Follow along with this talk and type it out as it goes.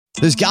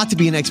There's got to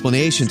be an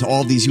explanation to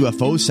all of these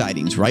UFO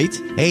sightings, right?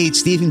 Hey,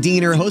 it's Stephen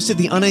Diener, host of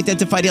the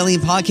Unidentified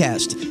Alien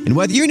Podcast. And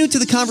whether you're new to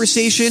the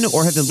conversation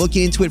or have been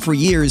looking into it for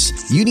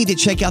years, you need to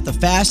check out the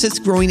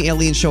fastest growing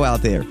alien show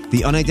out there,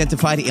 the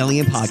Unidentified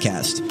Alien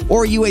Podcast,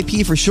 or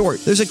UAP for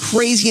short. There's a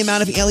crazy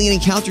amount of alien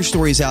encounter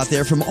stories out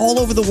there from all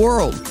over the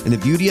world. And the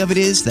beauty of it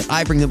is that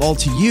I bring them all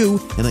to you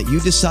and let you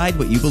decide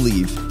what you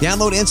believe.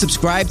 Download and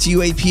subscribe to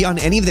UAP on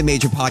any of the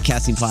major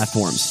podcasting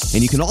platforms.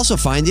 And you can also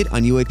find it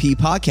on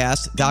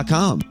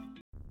UAPpodcast.com.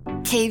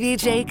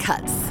 KVJ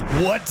Cuts.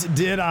 What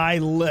did I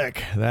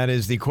lick? That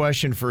is the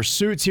question for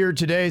Suits here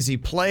today as he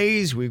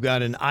plays. We've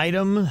got an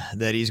item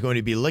that he's going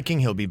to be licking.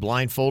 He'll be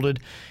blindfolded.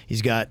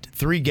 He's got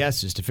 3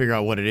 guesses to figure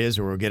out what it is,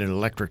 or we'll get an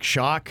electric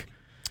shock.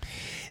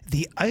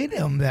 The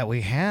item that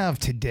we have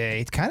today,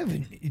 it's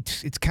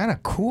kind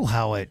of cool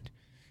how it.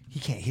 He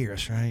can't hear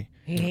us, right?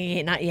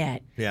 Not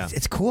yet. Yeah.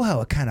 It's cool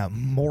how it kind of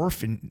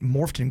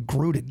morphed and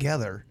grew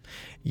together.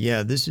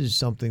 Yeah, this is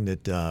something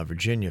that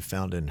Virginia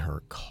found in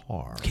her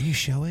car. Can you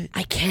show it?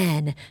 I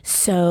can.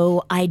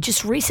 So I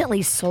just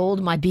recently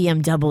sold my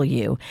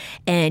BMW.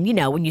 And, you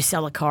know, when you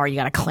sell a car, you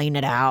got to clean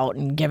it out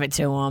and give it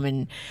to them.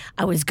 And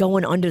I was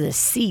going under the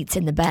seats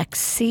in the back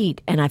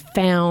seat, and I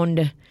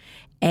found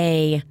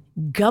a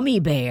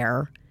gummy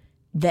bear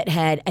that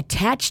had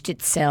attached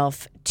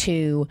itself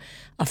to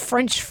a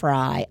French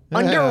fry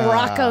under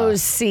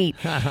Rocco's seat.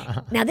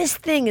 Now, this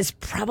thing is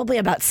probably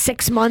about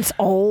 6 months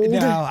old.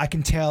 No, I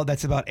can tell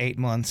that's about 8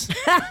 months.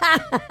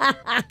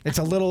 It's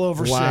a little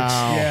over 6.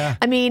 Yeah.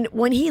 I mean,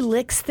 when he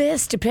licks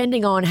this,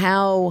 depending on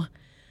how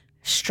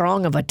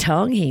strong of a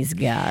tongue he's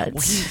got.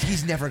 Well,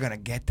 he's never going to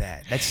get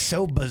that. That's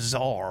so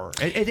bizarre.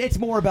 It's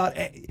more about,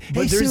 hey,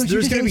 But Sue, there's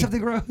you gonna be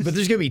something gross? But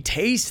there's going to be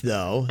taste,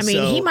 though. I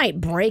mean, he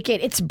might break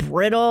it. It's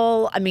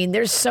brittle. I mean,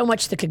 there's so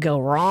much that could go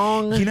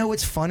wrong. You know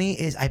what's funny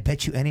is I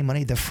bet you any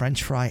money the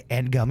French fry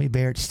and gummy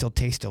bear still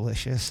taste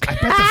delicious.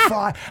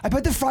 I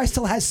bet the fry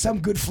still has some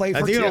good flavor.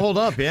 I think it'll hold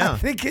up, yeah. I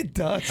think it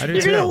does. I do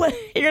You're too.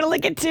 gonna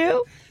lick it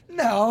too?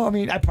 No, I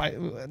mean,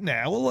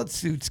 we'll let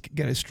Suits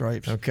get his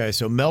stripes. Okay,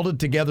 so melded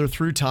together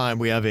through time,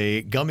 we have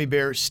a gummy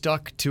bear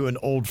stuck to an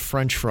old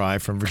French fry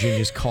from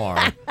Virginia's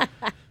car.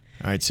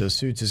 All right, so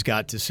Suits has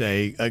got to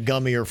say a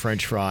gummy or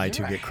French fry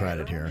to get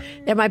credit here.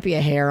 There might be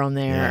a hair on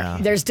there. Yeah.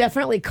 There's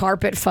definitely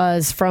carpet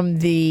fuzz from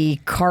the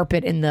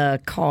carpet in the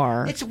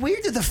car. It's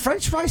weird that the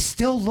French fry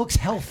still looks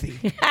healthy.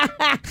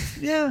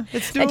 Yeah,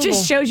 it's doable. It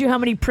just shows you how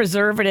many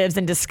preservatives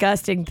and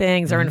disgusting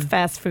things are in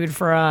fast food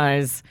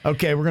fries.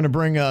 Okay, we're going to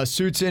bring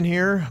Suits in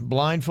here,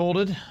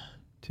 blindfolded,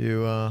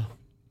 to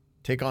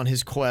take on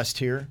his quest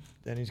here.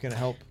 Then he's going to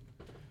help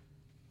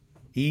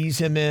ease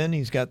him in.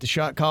 He's got the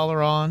shot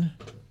collar on.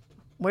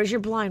 Where's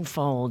your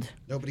blindfold?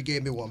 Nobody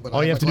gave me one, but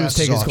All I you have have to do is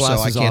take his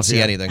glasses so I can't off, see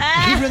yeah. anything.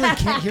 He really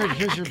can't.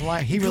 Here's your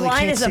blind. He really Blind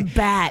can't as a see.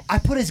 bat. I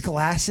put his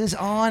glasses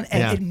on,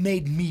 and it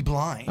made me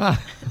blind.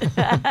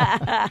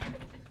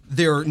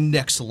 They're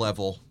next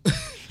level.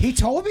 He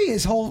told me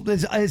his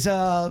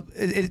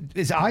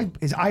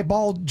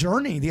eyeball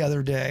journey the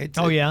other day.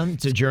 Oh, yeah?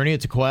 It's a journey.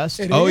 It's a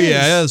quest? It Oh, is.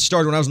 yeah. It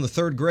started when I was in the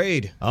 3rd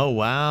grade. Oh,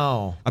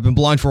 wow. I've been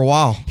blind for a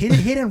while. He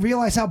didn't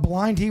realize how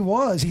blind he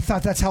was. He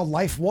thought that's how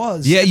life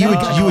was. Yeah, And you then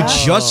he you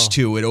got- adjust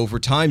to it over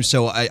time.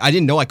 So I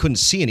didn't know I couldn't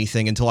see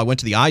anything until I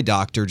went to the eye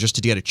doctor just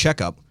to get a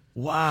checkup.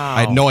 Wow.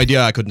 I had no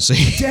idea I couldn't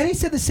see. Danny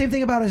said the same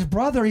thing about his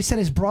brother. He said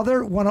his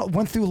brother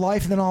went through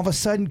life and then all of a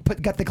sudden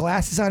got the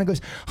glasses on and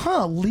goes,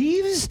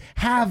 leaves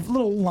have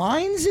little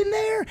lines in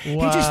there? He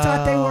just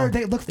thought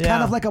they looked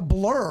kind of like a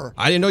blur.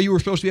 I didn't know you were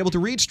supposed to be able to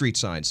read street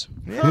signs.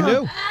 Who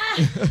knew?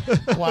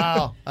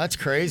 Wow. That's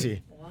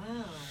crazy.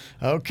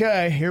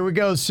 Okay, here we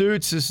go,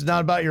 Suits. This is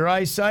not about your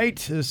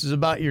eyesight. This is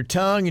about your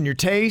tongue and your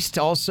taste.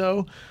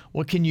 Also,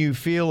 what can you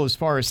feel as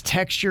far as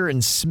texture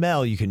and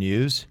smell you can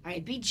use? All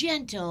right, be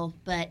gentle,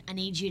 but I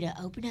need you to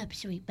open up,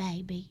 sweet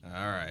baby. All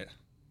right.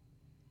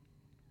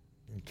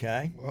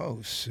 Okay.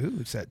 Whoa,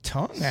 Suits, that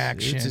tongue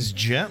action. It's just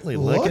gently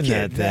Look licking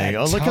at that thing. that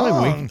Oh,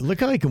 tongue. look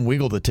how he can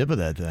wiggle the tip of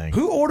that thing.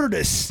 Who ordered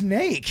a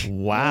snake?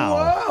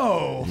 Wow.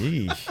 Whoa.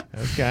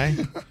 Yeesh.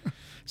 Okay.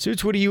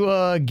 Suits, what are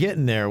you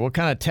getting there? What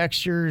kind of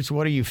textures?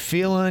 What are you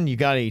feeling? You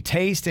got any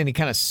taste, any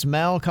kind of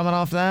smell coming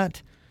off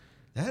that?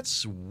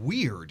 That's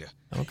weird.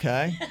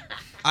 Okay.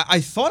 I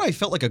thought I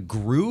felt like a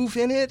groove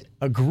in it.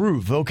 A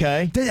groove,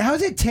 okay. How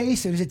does it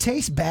taste? Does it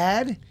taste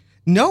bad?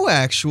 No,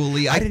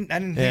 actually. I didn't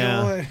think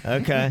it would.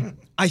 Okay.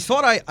 I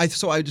thought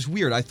so I just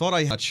weird. I thought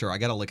not sure. I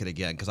got to lick it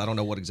again because I don't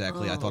know what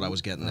exactly I thought I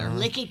was getting there.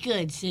 Lick it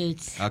good,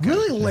 Suits. Okay.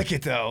 Really lick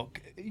it, though.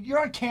 You're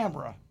on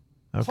camera.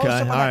 Okay. Close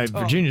up on All that right.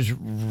 tongue. Virginia's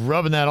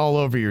rubbing that all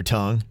over your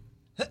tongue.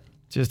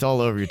 Just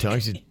all over your tongue.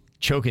 She's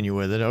choking you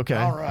with it. Okay.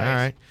 All right. All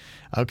right.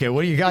 Okay.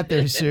 What do you got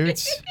there,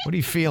 Suits? What are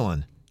you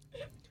feeling?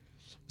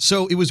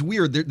 So it was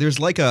weird. There's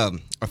like a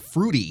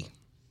fruity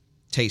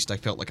taste I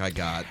felt like I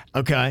got.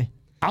 Okay.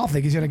 I don't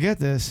think he's going to get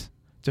this.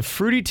 It's a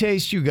fruity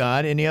taste you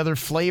got. Any other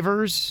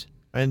flavors?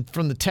 And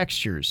from the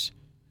textures,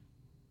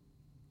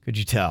 could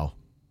you tell?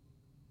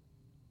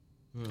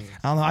 I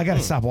don't know. I got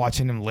to stop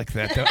watching him lick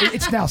that, though.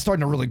 It's now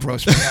starting to really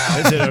gross me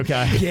out. Is it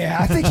okay? Yeah,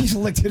 I think he's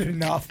licked it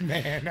enough,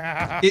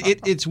 man.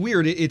 It's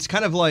weird. It's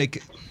kind of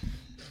like,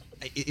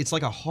 it's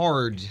like a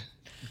hard,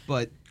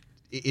 but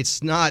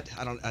it's not,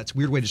 it's a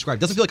weird way to describe it.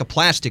 It doesn't feel like a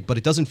plastic, but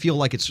it doesn't feel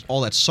like it's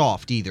all that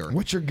soft either.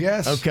 What's your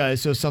guess? Okay,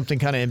 so something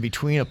kind of in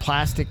between a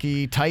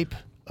plasticky type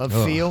of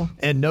feel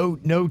and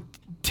no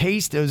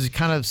taste. It was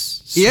kind of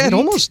sweet. Yeah,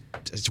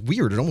 it's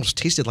weird. It almost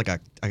tasted like a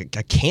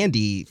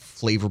candy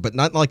flavor, but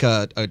not like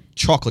a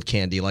chocolate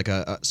candy, like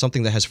a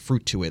something that has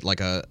fruit to it,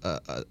 like a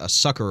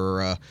sucker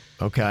or a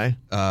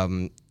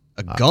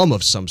gum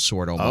of some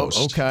sort almost.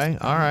 Oh, okay.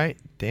 All right.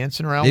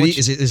 Dancing around. Maybe,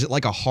 is it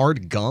like a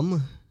hard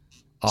gum?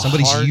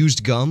 Somebody's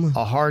used gum?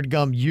 A hard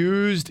gum.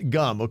 Used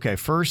gum. Okay,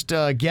 first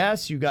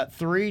guess. You got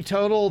 3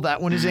 total. That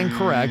one is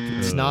incorrect.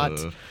 It's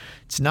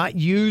not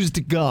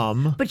used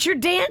gum. But you're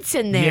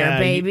dancing there,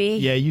 baby.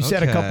 You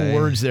said a couple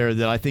words there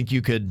that I think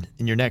you could,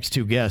 in your next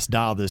 2 guesses,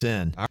 dial this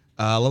in.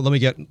 Let me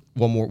get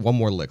one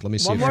more lick. Let me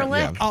see. One more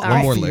lick? Yeah.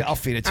 One more lick. I'll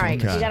feed it to All him.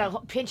 right, you got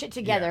to pinch it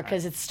together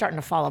because it's starting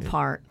to fall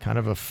apart. Kind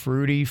of a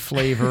fruity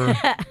flavor.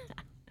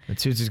 And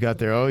Susie's got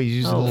there. Oh, he's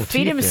using a little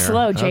feed teeth him there.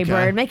 slow, Jay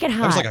Bird. Make it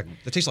hot. That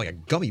tastes like a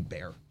gummy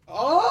bear.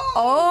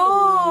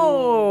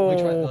 Oh! Let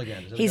me try it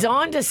again. He's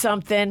on to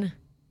something.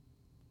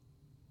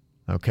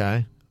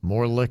 Okay.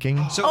 More licking.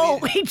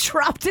 He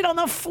dropped it on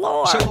the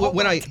floor. So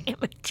when Damn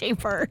it, Jay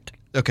Bird.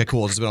 Okay,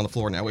 cool. It's been on the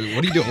floor now. What are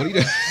you doing?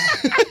 You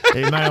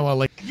might not want to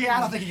lick. Yeah,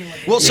 I don't think you can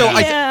lick it. Well, so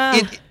Yeah.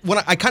 when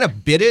I kind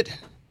of bit it,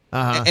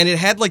 and it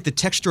had like the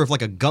texture of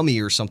like a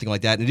gummy or something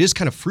like that, and it is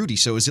kind of fruity.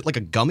 So is it like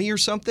a gummy or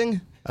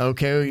something?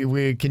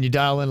 Okay, can you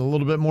dial in a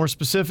little bit more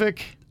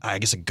specific? I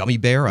guess a gummy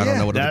bear. I don't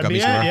know what other That'd be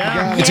gummies are. it,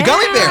 yeah. It's a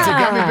gummy bear. It's a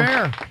gummy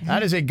bear.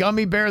 That is a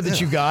gummy bear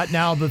that you got.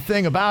 Now, the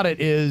thing about it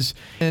is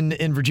in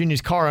Virginia's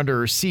car under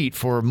her seat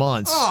for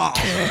months,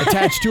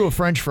 attached to a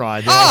French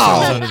fry. That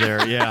was under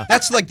there, yeah.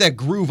 That's like that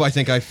groove I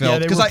think I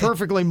felt. Yeah, they were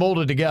perfectly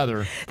molded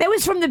together. That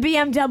was from the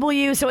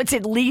BMW, so it's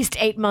at least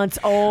 8 months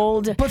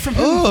old. But from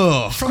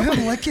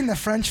him licking the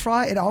French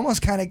fry, it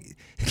almost kind of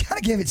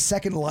gave it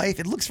second life.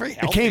 It looks very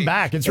healthy. It came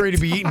back. It's ready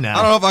to be eaten now.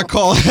 I don't know if I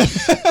call it.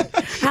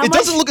 It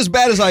doesn't look as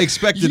bad as I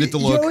expected it to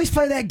look. You always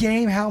play that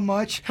game, how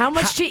much? How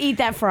much to eat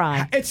that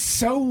fry? It's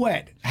so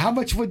wet. How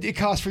much would it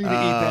cost for you to eat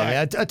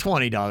that? Yeah, a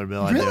 $20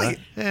 bill. Really?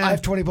 Yeah. I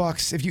have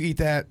 $20 if you eat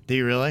that. Do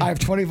you really? I have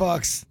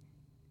 $20.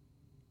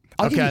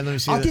 Let me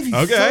see. I'll give you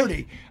Okay.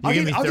 30. I'll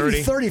give me give 30?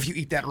 you 30 if you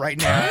eat that right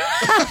now.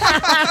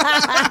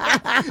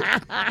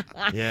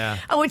 Yeah.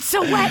 Oh, it's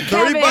so wet,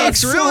 Kevin.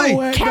 $30, really? So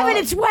wet, Kevin,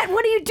 dog. it's wet.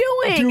 What are you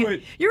doing? Do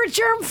it. You're a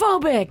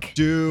germphobic.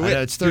 Do I it.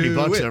 know, it's $30 do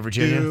over,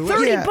 Virginia. do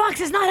it.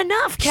 $30 is not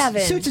enough,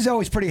 Kevin. Suits is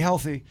always pretty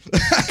healthy.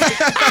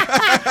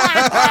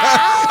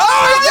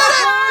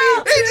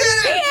 Oh, he did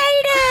it! He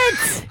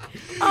ate it.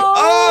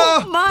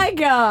 Oh, my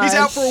God. He's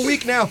out for a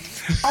week now.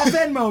 I'll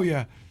Venmo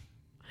you.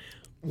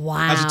 Wow.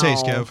 How's it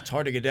taste, Kev? It's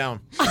hard to get down.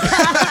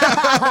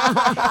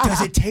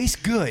 Does it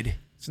taste good?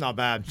 It's not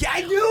bad. Yeah,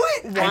 I knew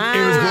it. Wow.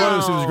 It was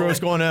gross. It was gross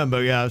going in,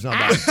 but yeah, it's not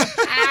bad.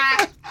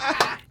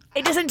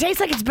 It doesn't taste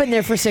like it's been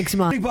there for 6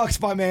 months.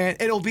 $30, my man.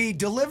 It'll be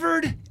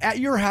delivered at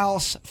your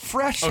house,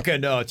 fresh. Okay,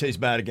 no, it tastes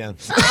bad again.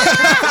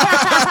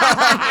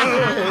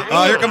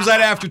 Oh, here comes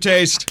that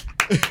aftertaste.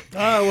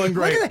 Oh, it wasn't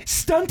great. Look at that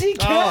stunty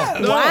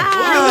cat. No, Wow. look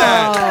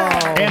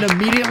at that. And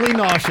immediately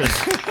nauseous.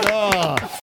 Oh.